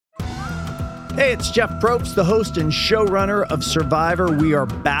Hey, it's Jeff Probst, the host and showrunner of Survivor. We are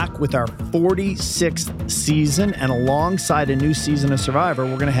back with our 46th season, and alongside a new season of Survivor,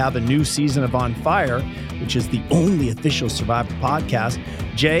 we're going to have a new season of On Fire, which is the only official Survivor podcast.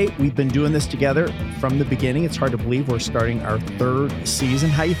 Jay, we've been doing this together from the beginning. It's hard to believe we're starting our third season.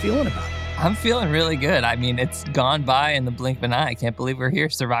 How you feeling about it? I'm feeling really good. I mean, it's gone by in the blink of an eye. I can't believe we're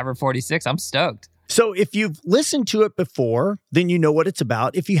here. Survivor 46. I'm stoked. So if you've listened to it before, then you know what it's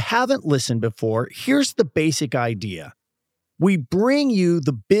about. If you haven't listened before, here's the basic idea. We bring you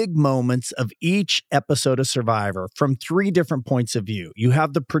the big moments of each episode of Survivor from three different points of view. You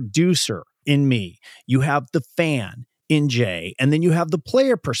have the producer in me, you have the fan in Jay, and then you have the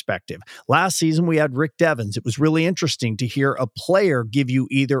player perspective. Last season, we had Rick Devens. It was really interesting to hear a player give you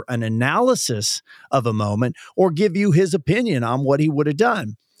either an analysis of a moment or give you his opinion on what he would have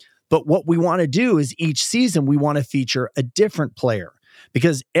done. But what we want to do is each season, we want to feature a different player,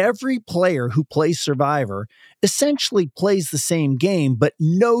 because every player who plays Survivor essentially plays the same game, but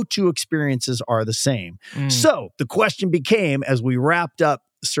no two experiences are the same. So the question became, as we wrapped up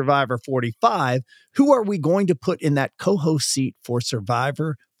Survivor 45, who are we going to put in that co-host seat for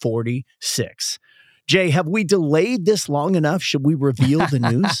Survivor 46? Jay, have we delayed this long enough? Should we reveal the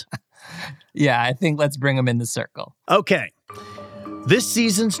news? Yeah, I think let's bring them in the circle. Okay. This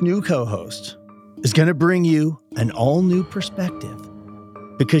season's new co-host is going to bring you an all-new perspective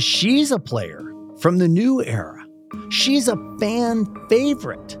because she's a player from the new era. She's a fan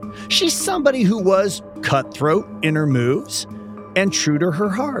favorite. She's somebody who was cutthroat in her moves and true to her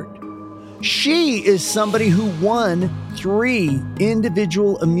heart. She is somebody who won 3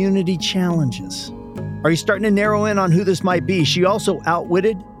 individual immunity challenges. Are you starting to narrow in on who this might be? She also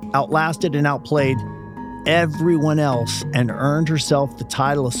outwitted, outlasted, and outplayed everyone else and earned herself the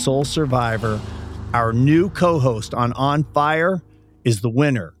title of sole survivor. Our new co-host on Fire is the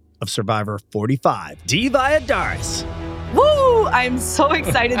winner of Survivor 45, Dee Valladares. Woo! I'm so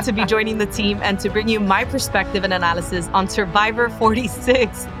excited to be joining the team and to bring you my perspective and analysis on Survivor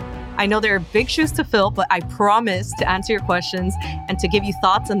 46. I know there are big shoes to fill, but I promise to answer your questions and to give you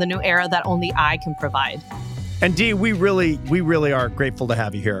thoughts on the new era that only I can provide. And Dee, we really are grateful to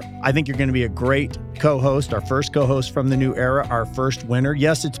have you here. I think you're going to be a great co-host, our first co-host from the new era, our first winner.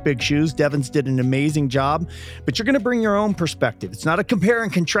 Yes, it's big shoes. Devens did an amazing job, but you're going to bring your own perspective. It's not a compare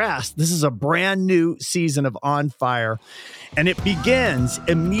and contrast. This is a brand new season of On Fire, and it begins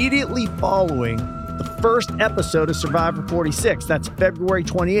immediately following the first episode of Survivor 46. That's February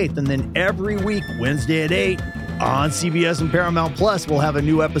 28th, and then every week, Wednesday at 8, on CBS and Paramount Plus, we'll have a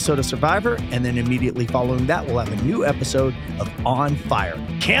new episode of Survivor, and then immediately following that, we'll have a new episode of On Fire.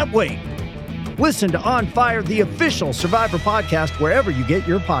 Can't wait. Listen to On Fire, the official Survivor podcast, wherever you get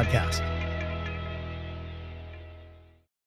your podcast.